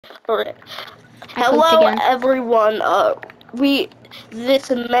Alright. I pooped Hello, again. everyone. This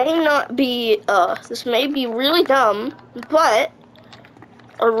may be really dumb, but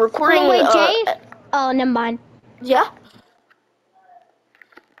our recording. Hold on, wait, Jay? Oh, never mind. Yeah.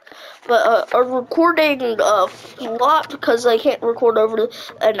 But our recording flopped because I can't record over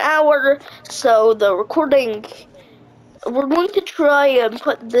an hour. So the recording, we're going to try and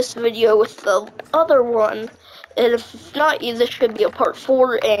put this video with the other one. And if not, this should be a part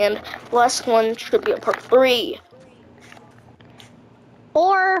 4, and last one should be a part 3.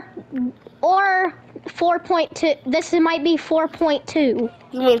 Or 4.2. This might be 4.2.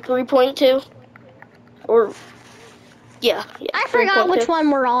 You mean 3.2? Or, yeah I forgot 3.2. which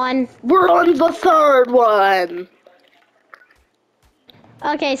one we're on. We're on the 3rd one.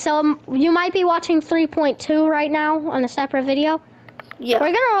 Okay, so you might be watching 3.2 right now on a separate video. Yeah.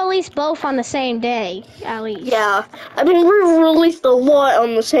 We're gonna release both on the same day, at least. Yeah. I mean, we released a lot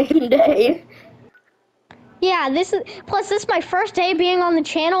on the same day. Yeah, this is my first day being on the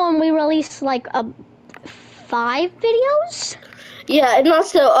channel, and we released like 5 videos. Yeah, and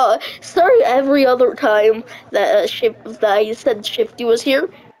also, sorry every other time that that I said Shifty was here.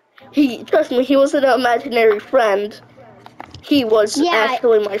 Trust me, he was an imaginary friend. He was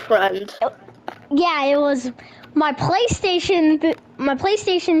actually my friend. Yeah, it was my PlayStation. My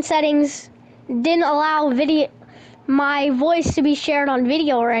PlayStation settings didn't allow my voice to be shared on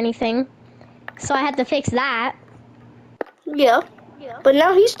video or anything, so I had to fix that. Yeah, but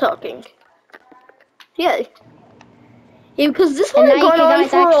now he's talking. Yeah, because this would have gone on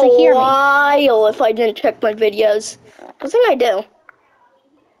for a while if I didn't check my videos. I think I do.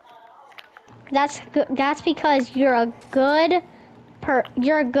 That's because you're a good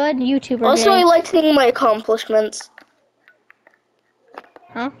YouTuber. Also, Jay. I like seeing my accomplishments.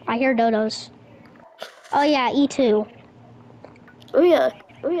 Huh? I hear dodos. Oh yeah, E2. Oh yeah.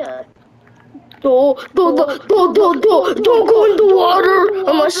 Don't go in the water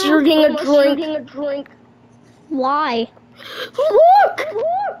unless you're getting a drink. Why? Look!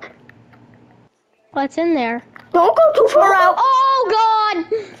 What's in there? Don't go too far out. Oh God!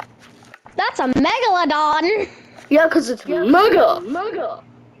 That's a megalodon. Yeah, cause it's mega.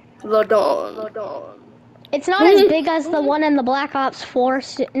 Ladon. It's not as big as the one in the Black Ops 4,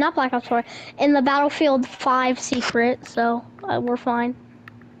 not Black Ops 4, in the Battlefield 5 secret, so we're fine.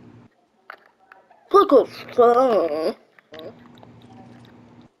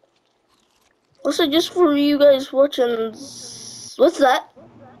 Also, just for you guys watching, what's that?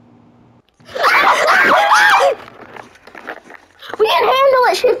 We can handle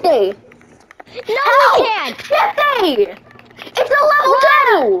it, Shifty. No, we can't. Shifty, it's a level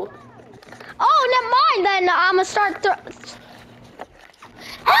 2. Oh, never mind then. I'm gonna start.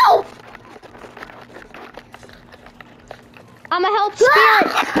 Help! I'm a help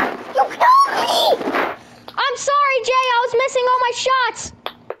spirit. You killed me! I'm sorry, Jay. I was missing all my shots.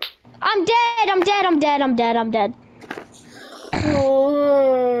 I'm dead.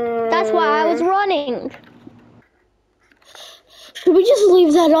 That's why I was running. Should we just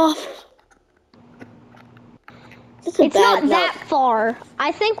leave that off? It's not that far.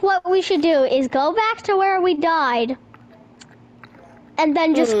 I think what we should do is go back to where we died, and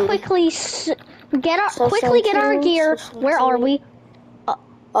then just quickly get our gear. Where are we?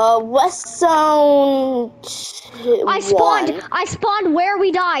 West Sound. I spawned where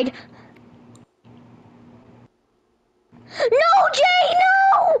we died. No, Jay,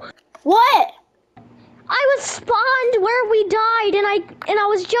 no! What? I was spawned where we died, and I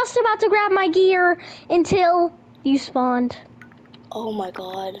was just about to grab my gear until you spawned. Oh my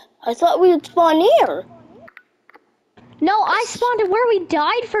God! I thought we would spawn here. No, I spawned where we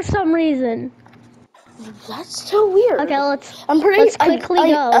died for some reason. That's so weird. Okay, let's quickly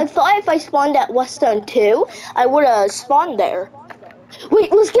go. I thought if I spawned at West Zone 2, I would have spawned there.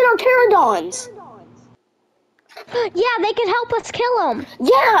 Wait, let's get our pterodons. Yeah, they can help us kill them.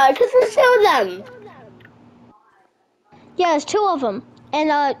 Yeah, because there's 2 of them. Yeah, there's 2 of them.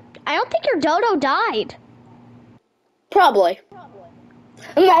 And I don't think your dodo died. Probably.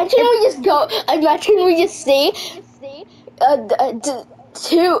 Imagine we just see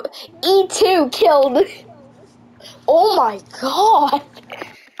E2 killed. Oh my God.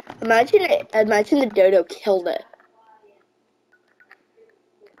 Imagine the dodo killed it.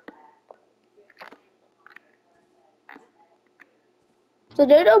 The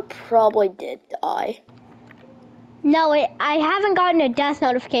dodo probably did die. No, I haven't gotten a death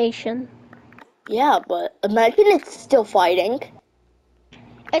notification. Yeah, but imagine it's still fighting.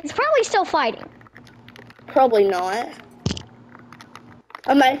 It's probably still fighting. Probably not.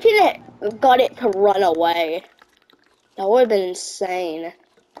 Imagine it got it to run away. That would have been insane.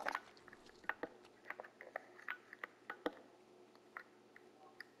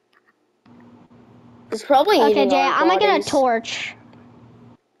 It's probably Okay, eating Jay, our I'm gonna get a bodies. torch.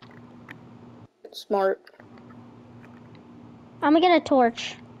 Smart. I'm gonna get a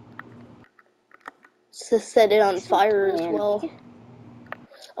torch. To set it on fire as well.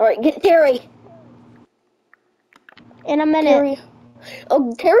 Alright, get Terry. In a minute. Terry.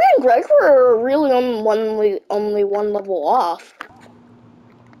 Oh, Terry and Greg are really only one level off.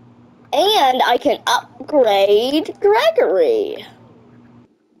 And I can upgrade Gregory.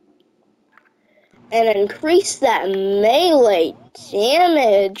 And increase that melee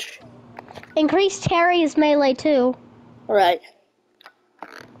damage. Increase Terry's melee too. Right.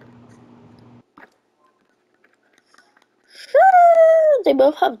 They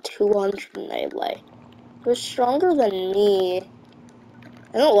both have 200 melee. They're stronger than me.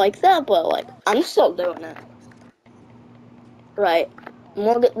 I don't like that, but like, I'm still doing it. Right. I'm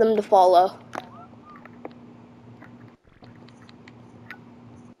gonna get them to follow.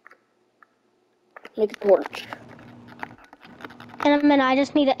 Make a torch. In a minute, I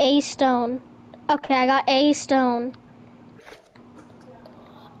just need an A stone. Okay, I got A stone.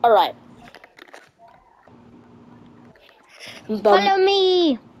 Alright. Follow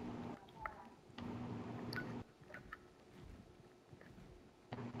me!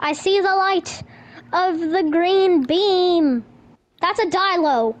 I see the light of the green beam. That's a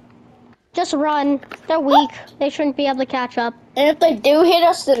Dilo. Just run. They're weak. They shouldn't be able to catch up. And if they do hit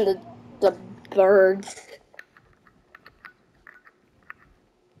us, then the birds.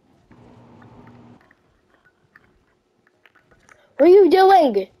 What are you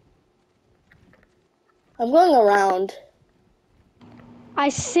doing? I'm going around. I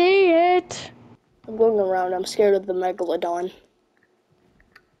see it. I'm going around. I'm scared of the megalodon.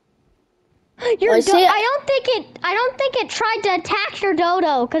 Your I see it. I don't think it tried to attack your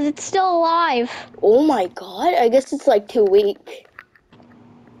dodo because it's still alive. Oh my god, I guess it's like too weak.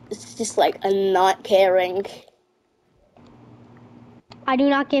 It's just like a not caring. I do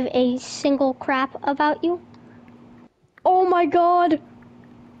not give a single crap about you. Oh my god.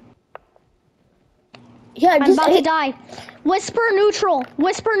 Yeah, I'm about to die. Whisper neutral.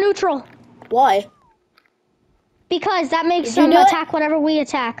 Whisper neutral. Why? Because that makes Did you them do it? attack whenever we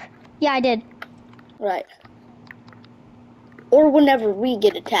attack. Yeah, I did. Right. Or whenever we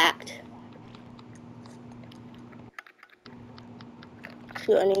get attacked.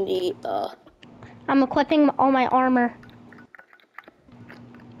 So I need the, I'm equipping all my armor.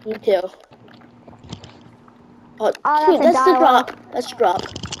 me too. Oh, Oh, shoot, that's a that's the Dilo. drop. That's the drop.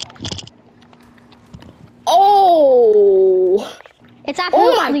 Oh! It's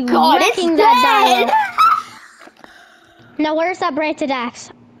Oh my absolutely god, it's wrecking that dead! Dilo. Now, where's that branched axe?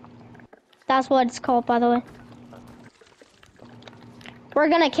 That's what it's called, by the way. We're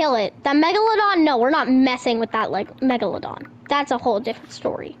gonna kill it. The megalodon? No, we're not messing with that like megalodon. That's a whole different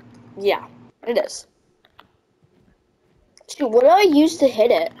story. Yeah, it is. Shoot, what do I use to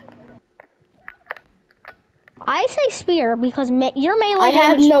hit it? I say spear because your melee I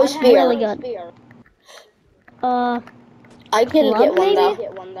have damage no is spear. really good. I can Club, get one maybe?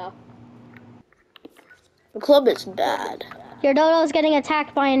 though. The club is bad. Your dodo's getting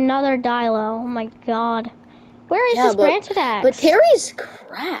attacked by another Dilo. Oh my god. Where is this branched axe? But Terry's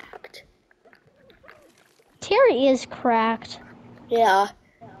cracked. Terry is cracked. Yeah.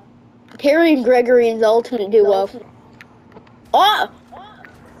 Terry and Gregory is the ultimate duo. Oh!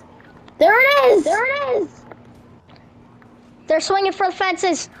 There it is! There it is! They're swinging for the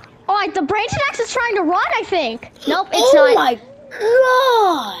fences. Oh, the branched axe is trying to run, I think. Nope, it's Oh not. my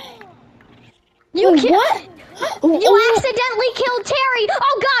god! You Wait, can't. what? You accidentally killed Terry.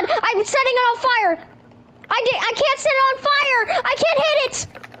 Oh god, I'm setting it on fire. I can't set it on fire. I can't hit it.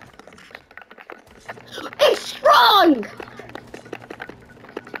 It's strong!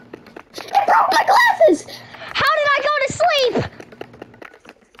 It broke my glasses! How did I go to sleep?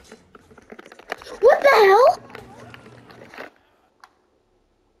 What the hell?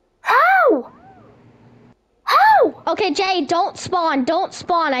 How? How? Okay, Jay, don't spawn. Don't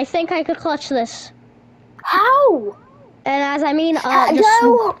spawn. I think I could clutch this. How? And as I mean, How does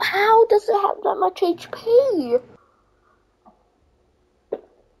it have that much HP?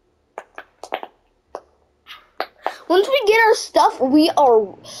 Once we get our stuff, we are,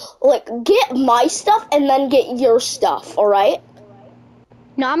 like, get my stuff and then get your stuff, alright?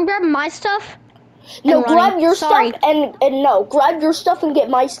 No, I'm grabbing my stuff. No, running. grab your Sorry. stuff and no, grab your stuff and get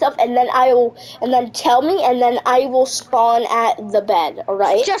my stuff and then tell me and then I will spawn at the bed,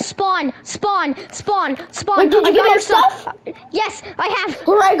 alright? Just spawn. Spawn. Spawn. Spawn. Wait, did you I get got my your stuff? Yes, I have.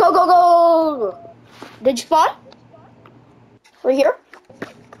 Alright, go, go, go! Did you spawn? Right here?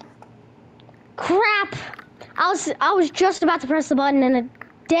 Crap. I was just about to press the button and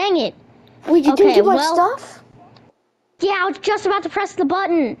dang it. Wait, you didn't Okay, get my well- stuff? Yeah, I was just about to press the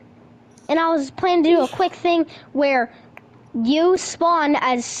button. And I was planning to do a quick thing where you spawn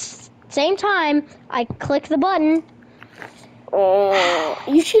at same time. I click the button. Oh,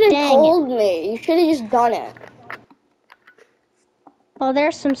 you should have Dang it. told me. You should have just done it. Well,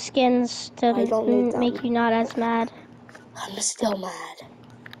 there's some skins to I don't need them. make you not as mad. I'm still mad.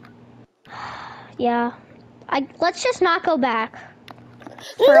 Yeah. Let's just not go back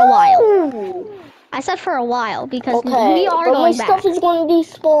for a while. No! I said for a while because Okay, we are but my going back stuff is going to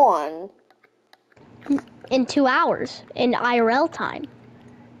despawn. in 2 hours in IRL time.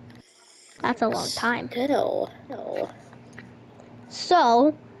 That's a long time. Still. No.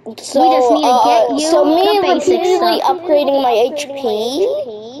 So, So, we just need to get you so me the basic repeatedly stuff. upgrading my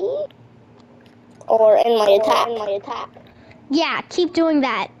HP or in my attack. Yeah, keep doing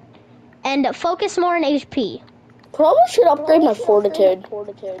that. And focus more on HP. Probably should upgrade my fortitude.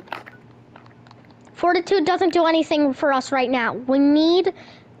 Fortitude doesn't do anything for us right now. We need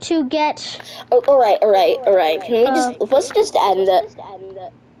to get... Oh, alright. Can we let's just end it.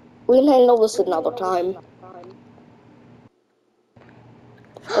 We can handle this another time.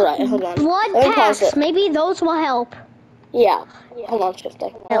 Alright, hold on. blood Let me pause packs. it. Maybe those will help. Yeah. Hold on,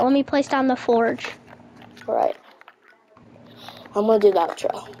 shifting. Yeah, let me place down the forge. Alright. I'm gonna do the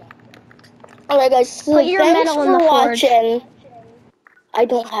outro. Alright guys, so Put your thanks metal in for the forge. watching. I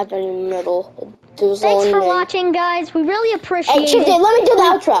don't have any metal. There's Thanks only for me. watching, guys. We really Hey, appreciate Shifting, it. let me do the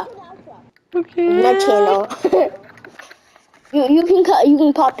outro. My channel. you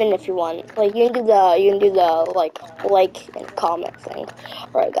can pop in if you want. Like you can do the like and comment thing.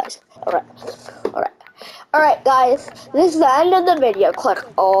 Alright guys. Alright guys. This is the end of the video.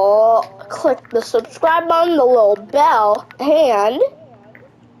 Click the subscribe button, the little bell, and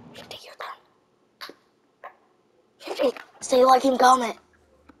Shifting, your turn. Shifting, say like and comment.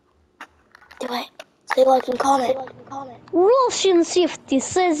 Do it. Say like and comment. Russian safety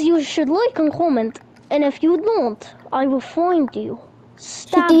says you should like and comment, and if you don't, I will find you.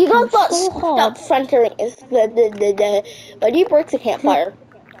 Stab You you got so hard. stop centering. Is the why do you break the campfire?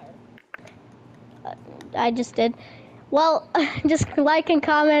 I just did. Well, just like and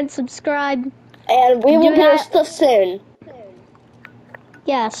comment, subscribe. And we will Do get our that. stuff soon.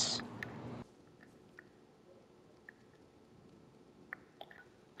 Yes.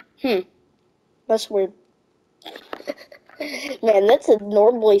 That's weird. Man, that's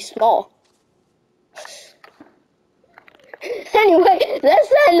abnormally small. Anyway, that's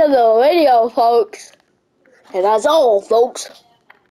the end of the video, folks. And that's all, folks.